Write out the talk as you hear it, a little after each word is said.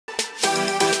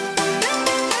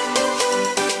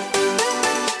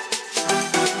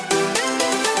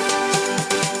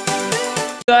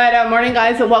Good morning,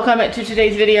 guys, and welcome to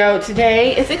today's video.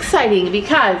 Today is exciting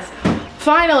because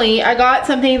finally I got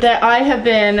something that I have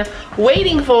been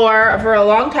waiting for a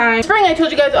long time. Spring, I told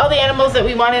you guys all the animals that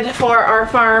we wanted for our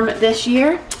farm this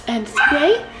year, and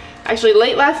today, actually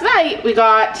late last night, we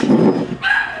got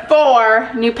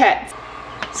 4 new pets.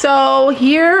 So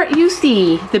here you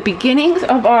see the beginnings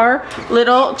of our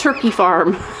little turkey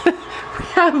farm. We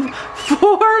have 4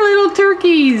 little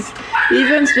turkeys. These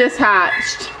ones just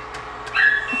hatched.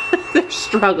 They're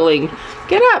struggling.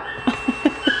 Get up.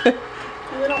 They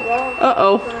don't walk.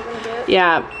 Uh-oh.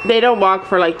 Yeah, they don't walk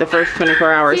for like the first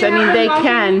 24 hours. I mean, they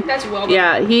can. That's well done.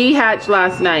 Yeah, he hatched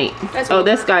last night. Oh,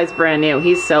 this guy's brand new.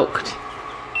 He's soaked.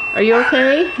 Are you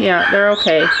okay? Yeah, they're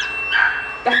okay.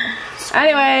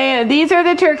 Anyway, these are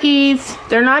the turkeys.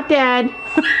 They're not dead.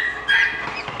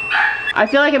 I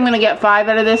feel like I'm going to get 5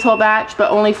 out of this whole batch,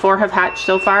 but only 4 have hatched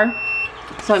so far.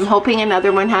 So I'm hoping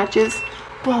another one hatches.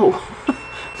 Whoa.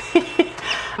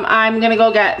 I'm gonna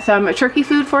go get some turkey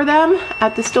food for them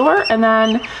at the store, and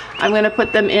then I'm gonna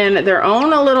put them in their own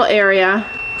little area.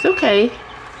 It's okay.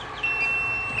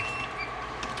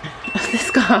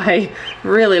 This guy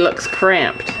really looks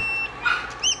cramped.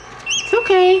 It's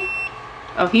okay.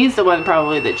 Oh, he's the one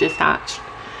probably that just hatched.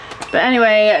 But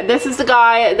anyway, this is the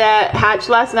guy that hatched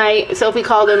last night. Sophie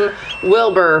called him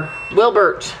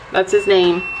Wilbert. That's his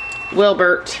name.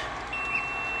 Wilbert.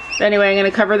 Anyway, I'm going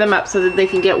to cover them up so that they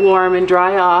can get warm and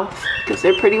dry off because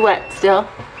they're pretty wet still.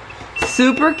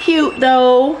 Super cute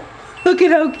though. Look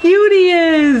at how cute he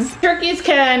is. Turkeys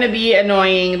can be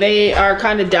annoying. They are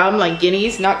kind of dumb like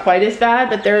guineas, not quite as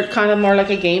bad, but they're kind of more like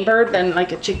a game bird than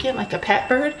like a chicken, like a pet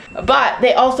bird. But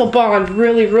they also bond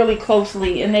really, really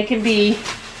closely, and they can be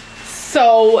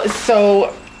so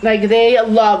like they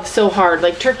love so hard.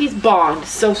 Like turkeys bond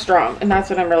so strong, and that's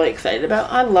what I'm really excited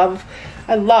about. I love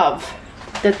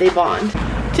that they bond.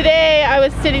 Today I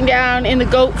was sitting down in the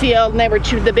goat field and they were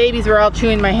the babies were all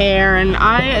chewing my hair, and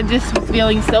I just was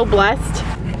feeling so blessed.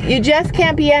 You just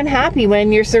can't be unhappy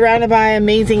when you're surrounded by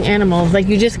amazing animals. Like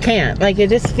you just can't. Like it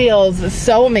just feels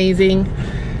so amazing,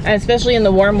 and especially in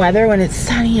the warm weather when it's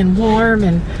sunny and warm,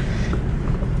 and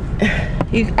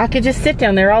I could just sit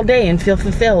down there all day and feel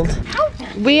fulfilled.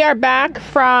 We are back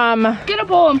from... Get a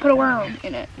bowl and put a worm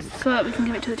in it so that we can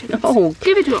give it to the chickens. Oh,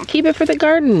 give it to them. Keep it for the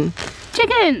garden.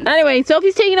 Chicken. Anyway,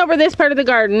 Sophie's taking over this part of the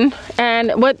garden.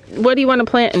 And what do you want to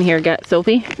plant in here,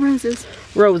 Sophie? Roses.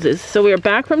 Roses. So we are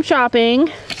back from shopping.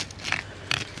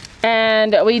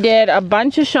 And we did a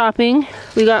bunch of shopping.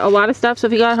 We got a lot of stuff.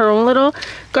 Sophie got her own little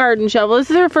garden shovel.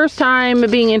 This is her first time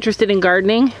being interested in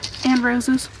gardening. And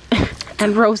roses.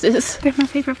 And roses. They're my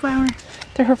favorite flower.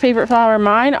 They're her favorite flower.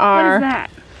 Mine are... What is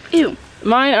that? Ew.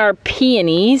 Mine are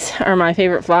peonies, are my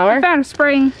favorite flower. I found a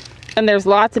spring. And there's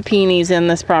lots of peonies in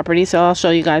this property, so I'll show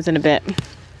you guys in a bit.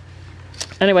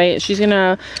 Anyway, she's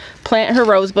gonna plant her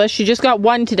rose bush. She just got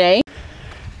 1 today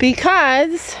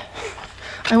because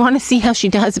I want to see how she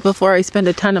does before I spend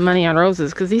a ton of money on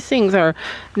roses, because these things are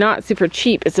not super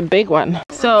cheap. It's a big one.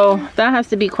 So that has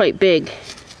to be quite big,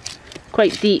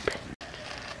 quite deep.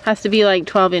 Has to be like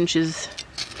 12 inches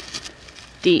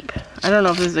deep. I don't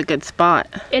know if this is a good spot.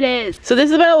 It is. So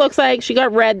this is what it looks like. She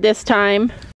got red this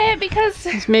time. Yeah,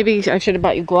 because... Maybe I should have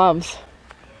bought you gloves.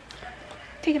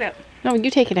 Take it out. No, you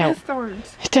take it out. It has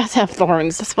thorns. It does have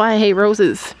thorns. That's why I hate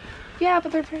roses. Yeah,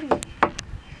 but they're pretty.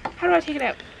 How do I take it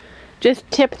out? Just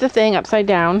tip the thing upside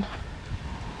down.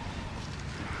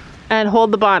 And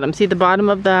hold the bottom. See the bottom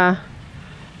of the...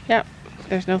 Yep.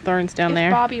 There's no thorns down there.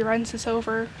 Bobby runs this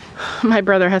over. My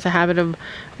brother has a habit of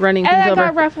running things over. And I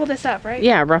gotta ruffle this up, right?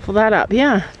 Yeah, ruffle that up.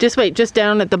 Yeah. Just wait, just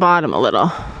down at the bottom a little.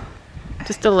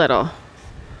 Just a little.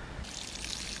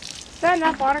 Is that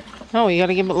enough water? Oh, you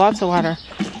gotta give it lots of water.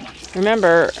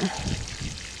 Remember,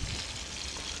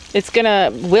 it's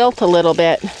gonna wilt a little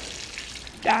bit.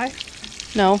 Die?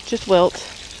 No, just wilt.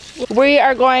 We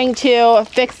are going to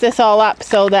fix this all up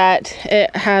so that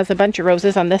it has a bunch of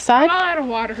roses on this side. I'm all out of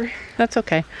water. That's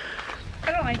okay.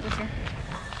 I don't like this here.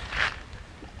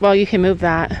 Well, you can move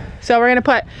that. So we're gonna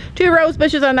put 2 rose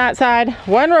bushes on that side,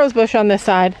 1 rose bush on this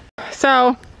side.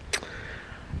 So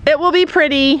it will be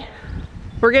pretty.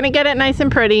 We're gonna get it nice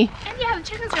and pretty. And yeah, the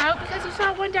chickens are out because you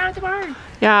saw one down at the barn.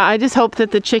 Yeah, I just hope that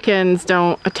the chickens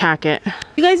don't attack it.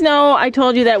 You guys know I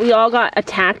told you that we all got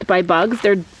attacked by bugs.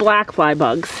 They're black fly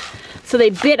bugs. So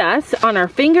they bit us on our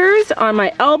fingers, on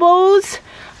my elbows,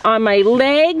 on my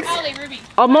legs.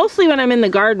 Mostly when I'm in the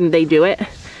garden they do it.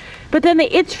 But then they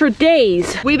itch for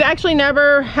days. We've actually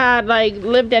never had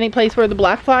lived any place where the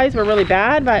black flies were really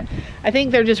bad, but I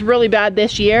think they're just really bad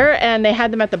this year, and they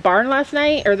had them at the barn last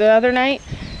night or the other night.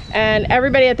 And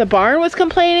everybody at the barn was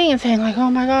complaining and saying like, oh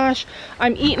my gosh,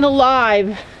 I'm eaten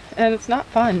alive. And it's not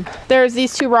fun. There's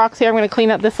these 2 rocks here. I'm going to clean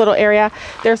up this little area.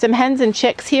 There's some hens and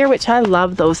chicks here, which I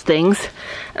love those things.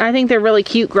 And I think they're really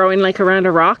cute growing like around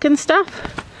a rock and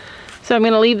stuff. So I'm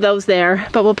going to leave those there.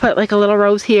 But we'll put like a little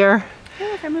rose here.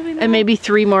 And maybe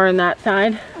 3 more on that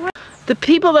side. The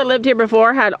people that lived here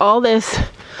before had all this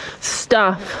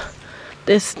stuff.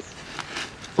 This,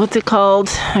 what's it called?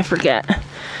 I forget.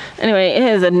 Anyway, it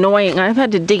is annoying. I've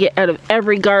had to dig it out of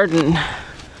every garden.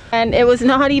 And it was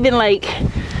not even like,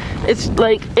 it's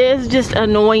just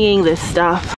annoying, this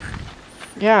stuff.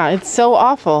 Yeah, it's so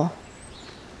awful.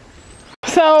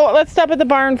 So let's stop at the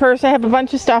barn first. I have a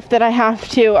bunch of stuff that I have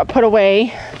to put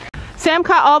away. Sam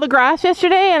cut all the grass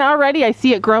yesterday and already I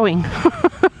see it growing.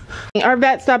 Our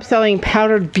vet stopped selling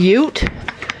powdered butte.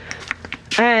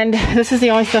 And this is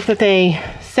the only stuff that they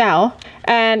sell.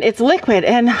 And it's liquid,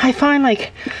 and I find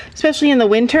like, especially in the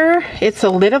winter, it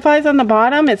solidifies on the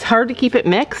bottom. It's hard to keep it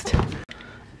mixed.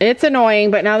 It's annoying,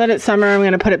 but now that it's summer, I'm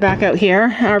going to put it back out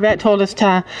here. Our vet told us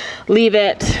to leave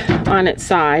it on its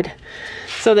side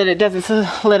so that it doesn't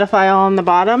solidify all on the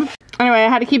bottom. Anyway, I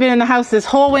had to keep it in the house this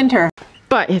whole winter,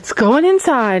 but it's going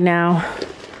inside now.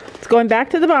 It's going back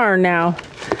to the barn now.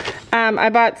 I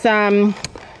bought some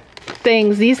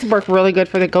things. These work really good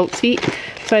for the goat's feet.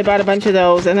 So I bought a bunch of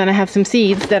those, and then I have some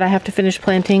seeds that I have to finish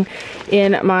planting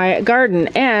in my garden.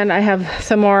 And I have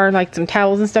some more, like some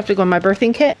towels and stuff to go in my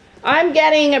birthing kit. I'm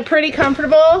getting pretty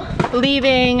comfortable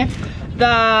leaving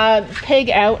the pig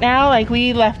out now. Like,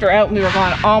 we left her out and we were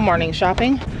gone all morning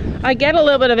shopping. I get a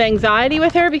little bit of anxiety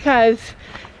with her because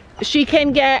she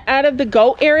can get out of the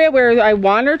goat area where I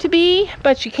want her to be,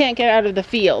 but she can't get out of the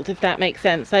field, if that makes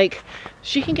sense. Like,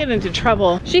 she can get into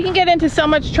trouble. She can get into so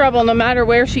much trouble no matter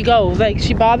where she goes. Like,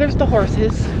 she bothers the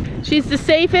horses. She's the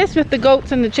safest with the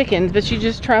goats and the chickens, but she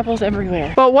just travels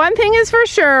everywhere. But one thing is for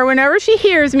sure, whenever she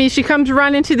hears me, she comes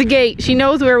running to the gate. She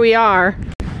knows where we are.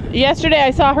 Yesterday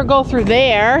I saw her go through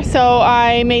there, so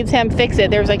I made Sam fix it.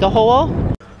 There's like a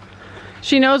hole.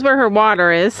 She knows where her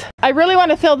water is. I really want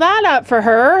to fill that up for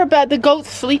her, but the goats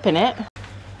sleep in it.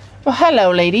 Well, hello,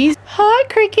 ladies. Hi,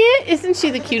 Cricket. Isn't she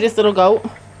the cutest little goat?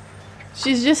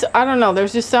 She's just, I don't know,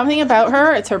 there's just something about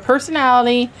her. It's her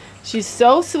personality. She's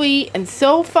so sweet and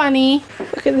so funny.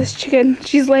 Look at this chicken.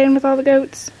 She's laying with all the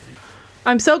goats.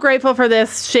 I'm so grateful for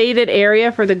this shaded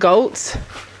area for the goats.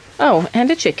 Oh,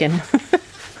 and a chicken.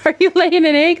 Are you laying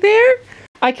an egg there?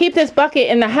 I keep this bucket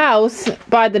in the house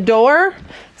by the door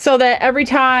so that every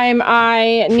time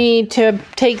I need to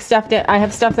take stuff that I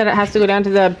have stuff that it has to go down to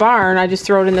the barn, I just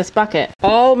throw it in this bucket.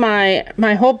 All my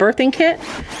whole birthing kit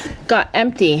got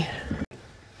empty.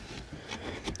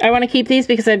 I want to keep these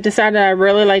because I've decided I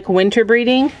really like winter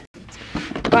breeding.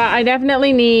 But I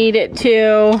definitely need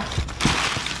to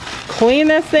clean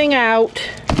this thing out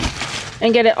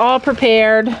and get it all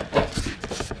prepared.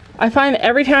 I find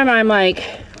every time I'm like,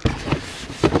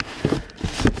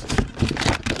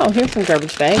 oh, here's some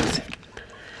garbage bags.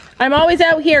 I'm always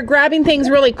out here grabbing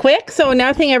things really quick, so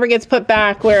nothing ever gets put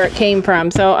back where it came from.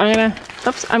 So I'm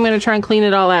gonna try and clean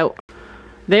it all out.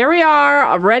 There we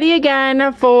are, ready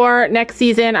again for next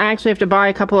season. I actually have to buy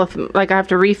a couple of, like, I have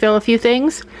to refill a few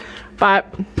things, but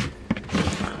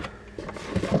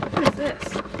What is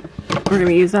this? we're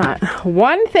gonna use that.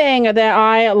 One thing that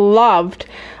I loved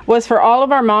was for all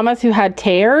of our mamas who had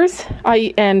tears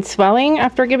and swelling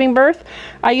after giving birth.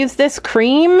 I used this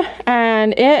cream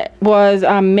and it was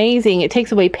amazing. It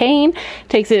takes away pain,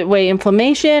 takes away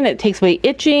inflammation, it takes away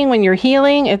itching when you're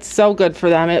healing. It's so good for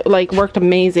them. It like worked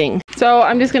amazing. So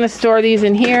I'm just gonna store these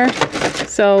in here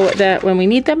so that when we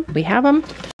need them, we have them.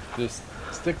 Just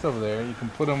sticks over there. You can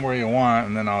put them where you want,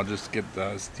 and then I'll just get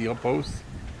the steel posts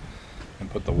and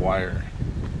put the wire.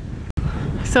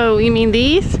 So you mean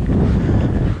these?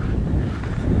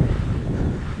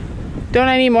 Don't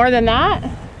I need more than that?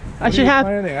 I should have.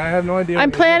 Planting? I have no idea.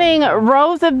 I'm planting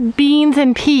rows of beans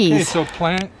and peas. Okay,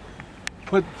 so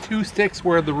put 2 sticks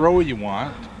where the row you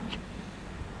want.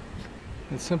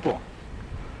 It's simple.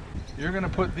 You're gonna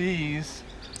put these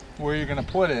where you're gonna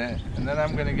put it, and then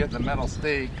I'm gonna get the metal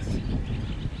stakes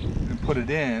and put it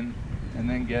in, and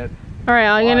then get. All right,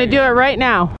 I'm gonna do it right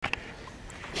now.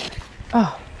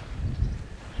 Oh.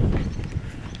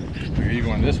 Are you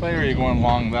going this way or are you going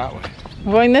along that way?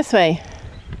 I'm going this way.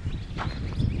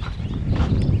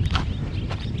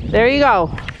 There you go.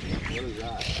 What is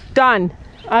that? Done.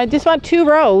 I just want 2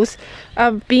 rows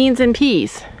of beans and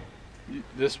peas.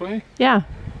 This way? Yeah.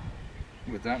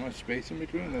 With that much space in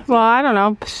between? That's Well, I don't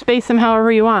know. Space them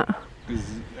however you want.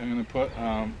 I'm gonna put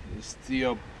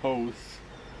steel posts,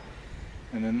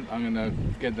 and then I'm gonna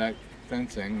get that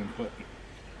fencing and put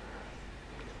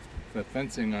the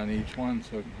fencing on each one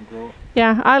so it can grow.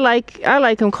 Yeah, I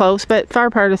like them close, but far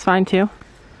apart is fine too.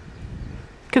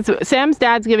 Because Sam's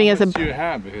dad's giving us a... How much do you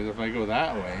have? Because if I go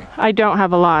that way... I don't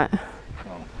have a lot.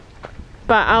 Oh.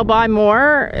 But I'll buy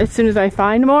more as soon as I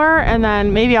find more, and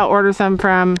then maybe I'll order some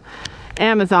from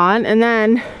Amazon, and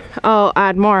then I'll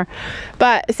add more.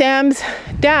 But Sam's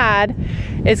dad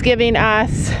is giving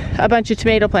us a bunch of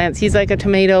tomato plants. He's like a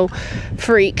tomato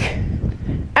freak.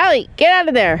 Allie, get out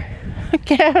of there.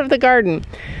 Get out of the garden.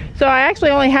 So I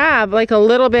actually only have like a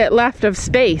little bit left of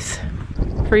space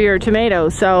for your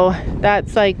tomatoes. So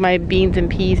that's like my beans and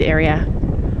peas area.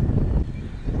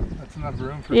 That's enough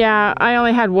room for... Yeah, I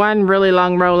only had one really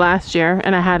long row last year,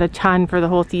 and I had a ton for the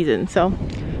whole season. So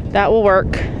that will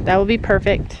work. That will be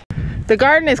perfect. The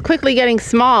garden is quickly getting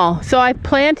small. So I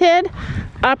planted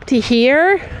up to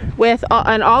here with,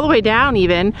 and all the way down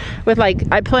even, with like,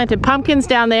 I planted pumpkins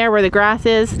down there where the grass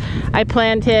is. I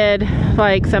planted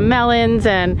like some melons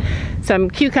and some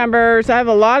cucumbers. I have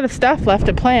a lot of stuff left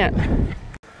to plant.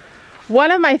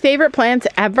 One of my favorite plants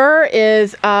ever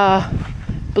is a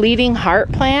bleeding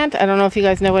heart plant. I don't know if you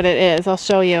guys know what it is. I'll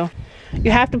show you.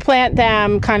 You have to plant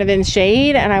them kind of in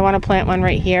shade, and I want to plant one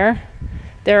right here.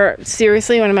 They're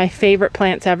seriously one of my favorite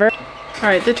plants ever. All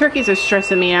right, the turkeys are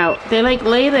stressing me out. They like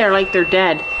lay there like they're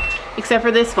dead, except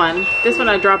for this one. This one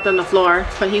I dropped on the floor,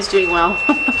 but he's doing well.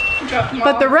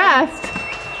 But the rest,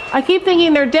 I keep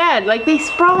thinking they're dead. Like they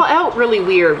sprawl out really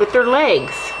weird with their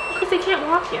legs. Because they can't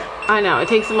walk yet. I know, it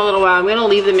takes them a little while. I'm gonna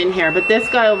leave them in here, but this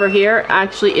guy over here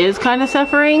actually is kind of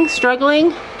suffering,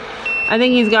 struggling. I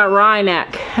think he's got wry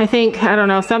neck. I don't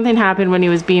know, something happened when he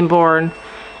was being born,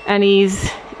 and he's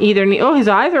either, oh, his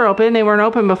eyes are open. They weren't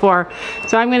open before.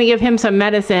 So I'm gonna give him some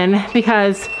medicine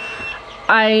because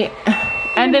I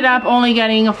ended up only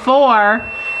getting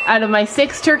 4 out of my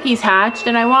 6 turkeys hatched,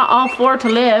 and I want all 4 to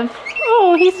live.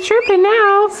 Oh, he's chirping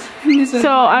now.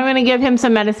 So I'm gonna give him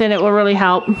some medicine. It will really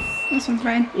help. This one's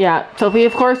fine. Yeah, Sophie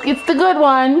of course gets the good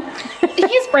one.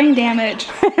 He's brain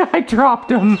damaged. I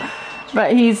dropped him,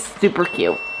 but he's super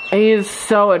cute. He is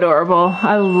so adorable.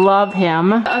 I love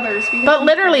him. Others, but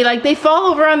literally, like, they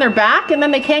fall over on their back and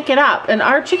then they can't get up. And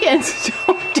our chickens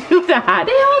don't do that.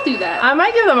 They all do that. I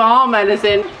might give them all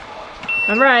medicine.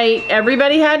 All right,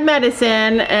 everybody had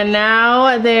medicine, and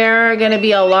now they're gonna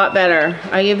be a lot better.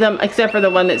 I gave them, except for the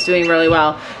one that's doing really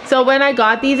well. So when I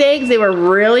got these eggs, they were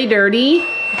really dirty.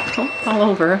 Don't fall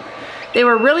over. They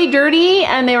were really dirty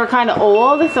and they were kind of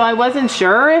old, so I wasn't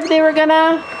sure if they were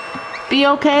gonna be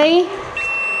okay.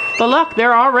 But look,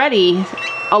 they're already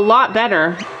a lot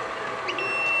better.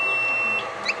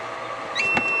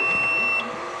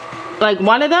 Like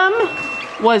one of them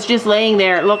was just laying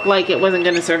there. It looked like it wasn't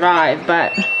gonna survive,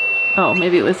 but, oh,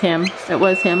 maybe it was him. It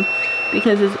was him.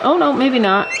 Because it's, oh no, maybe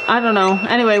not. I don't know.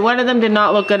 Anyway, one of them did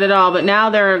not look good at all, but now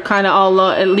they're kind of all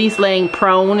at least laying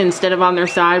prone instead of on their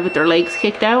side with their legs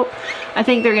kicked out. I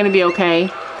think they're gonna be okay.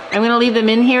 I'm gonna leave them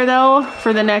in here though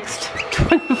for the next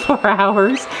 24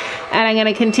 hours. And I'm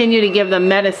gonna continue to give them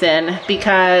medicine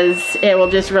because it will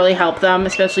just really help them,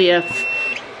 especially if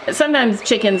sometimes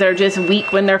chickens are just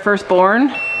weak when they're first born,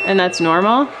 and that's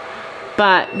normal.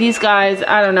 But these guys,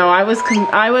 I don't know, I was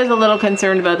a little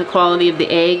concerned about the quality of the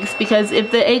eggs, because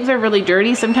if the eggs are really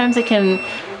dirty, sometimes they can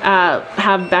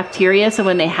have bacteria, so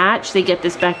when they hatch, they get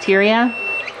this bacteria.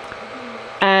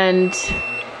 And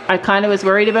I kind of was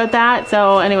worried about that,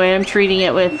 so anyway, I'm treating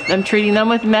them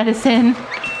with medicine.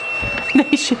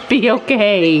 They should be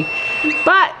okay.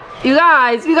 But you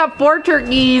guys, we got 4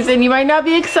 turkeys, and you might not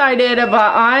be excited, but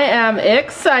I am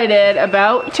excited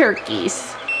about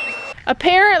turkeys.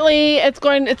 Apparently,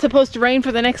 it's supposed to rain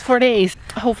for the next 4 days.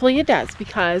 Hopefully it does,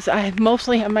 because I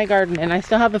mostly have my garden, and I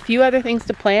still have a few other things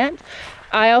to plant.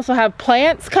 I also have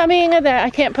plants coming that I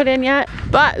can't put in yet,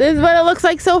 but this is what it looks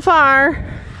like so far.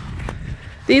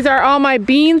 These are all my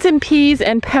beans and peas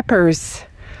and peppers.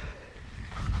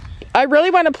 I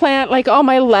really want to plant like all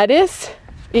my lettuce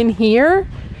in here,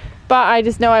 but I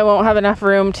just know I won't have enough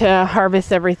room to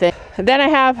harvest everything. Then I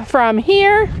have from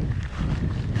here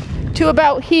to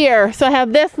about here. So I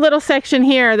have this little section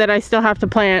here that I still have to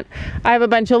plant. I have a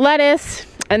bunch of lettuce,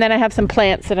 and then I have some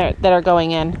plants that are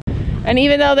going in. And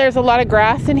even though there's a lot of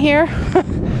grass in here,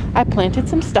 I planted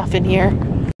some stuff in here.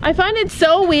 I find it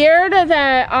so weird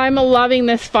that I'm loving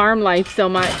this farm life so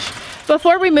much.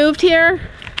 Before we moved here,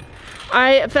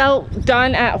 I felt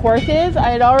done at horses.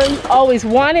 I had always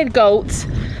wanted goats,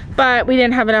 but we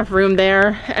didn't have enough room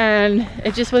there, and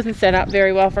it just wasn't set up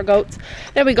very well for goats.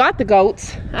 Then we got the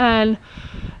goats, and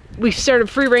we started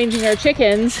free ranging our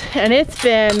chickens, and it's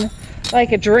been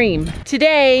like a dream.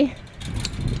 Today,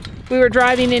 we were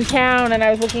driving in town, and I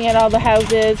was looking at all the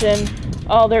houses and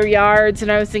all their yards,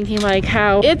 and I was thinking like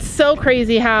how it's so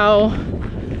crazy how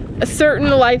a certain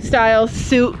lifestyle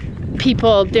suit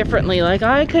people differently. Like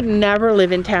I could never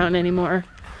live in town anymore.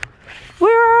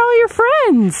 Where are all your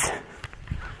friends?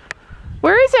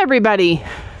 Where is everybody?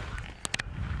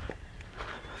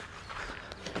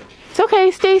 It's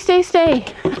okay, stay.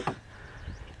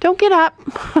 Don't get up.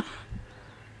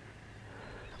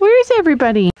 Where is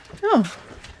everybody? Oh.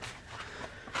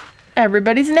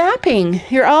 Everybody's napping.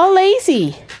 You're all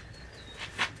lazy.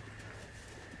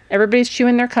 Everybody's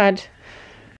chewing their cud.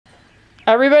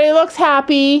 Everybody looks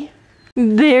happy.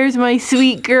 There's my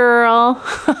sweet girl.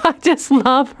 I just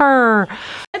love her.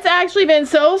 It's actually been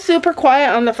so super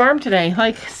quiet on the farm today.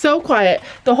 Like, so quiet.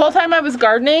 The whole time I was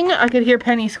gardening, I could hear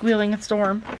Penny squealing at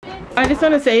Storm. I just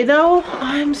want to say, though,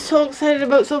 I'm so excited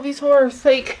about Sophie's horse.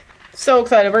 Like, so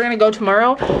excited. We're going to go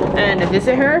tomorrow and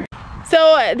visit her.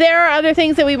 So, there are other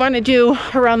things that we want to do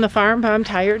around the farm, but I'm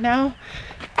tired now.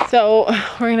 So,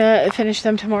 we're going to finish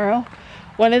them tomorrow.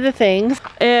 One of the things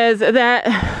is that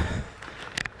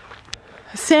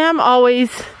Sam always,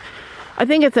 I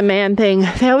think it's a man thing,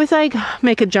 they always like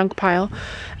make a junk pile.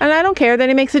 And I don't care that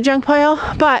he makes a junk pile,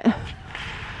 but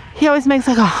he always makes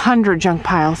like 100 junk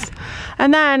piles.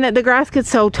 And then the grass gets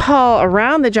so tall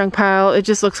around the junk pile, it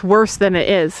just looks worse than it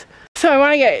is. So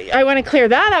I want to clear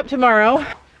that up tomorrow.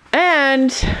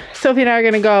 And Sophie and I are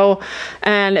going to go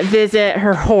and visit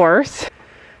her horse.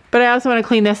 But I also want to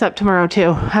clean this up tomorrow too.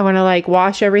 I want to like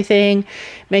wash everything,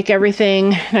 make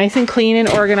everything nice and clean and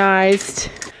organized.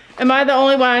 Am I the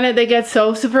only one that gets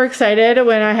so super excited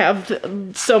when I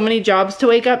have so many jobs to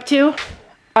wake up to?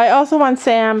 I also want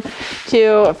Sam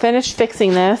to finish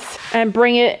fixing this and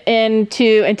bring it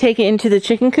into and take it into the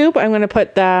chicken coop. I'm going to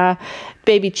put the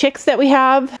baby chicks that we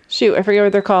have. Shoot, I forget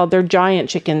what they're called. They're giant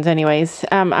chickens anyways.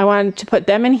 I wanted to put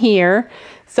them in here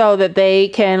so that they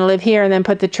can live here, and then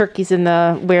put the turkeys in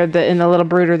the little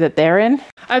brooder that they're in.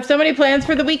 I have so many plans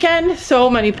for the weekend, so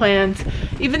many plans.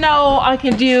 Even though I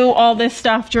can do all this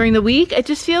stuff during the week, it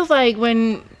just feels like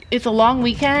when it's a long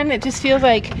weekend, it just feels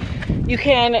like you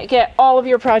can get all of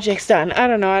your projects done. I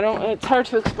don't know, it's hard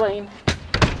to explain.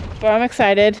 But I'm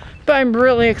excited. But I'm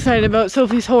really excited about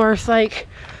Sophie's horse. Like,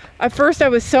 at first I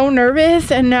was so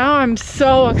nervous, and now I'm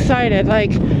so excited.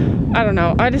 Like, I don't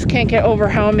know. I just can't get over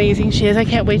how amazing she is. I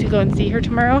can't wait to go and see her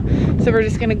tomorrow. So we're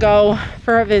just gonna go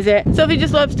for a visit. Sophie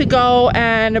just loves to go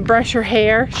and brush her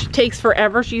hair. She takes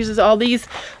forever. She uses all these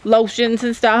lotions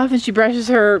and stuff, and she brushes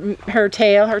her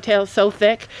tail. Her tail is so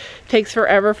thick. Takes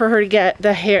forever for her to get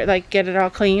the hair, like get it all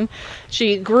clean.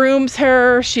 She grooms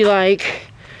her. She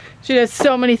does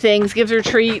so many things, gives her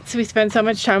treats. We spend so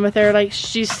much time with her. Like,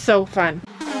 she's so fun.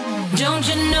 Don't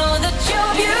you know that you're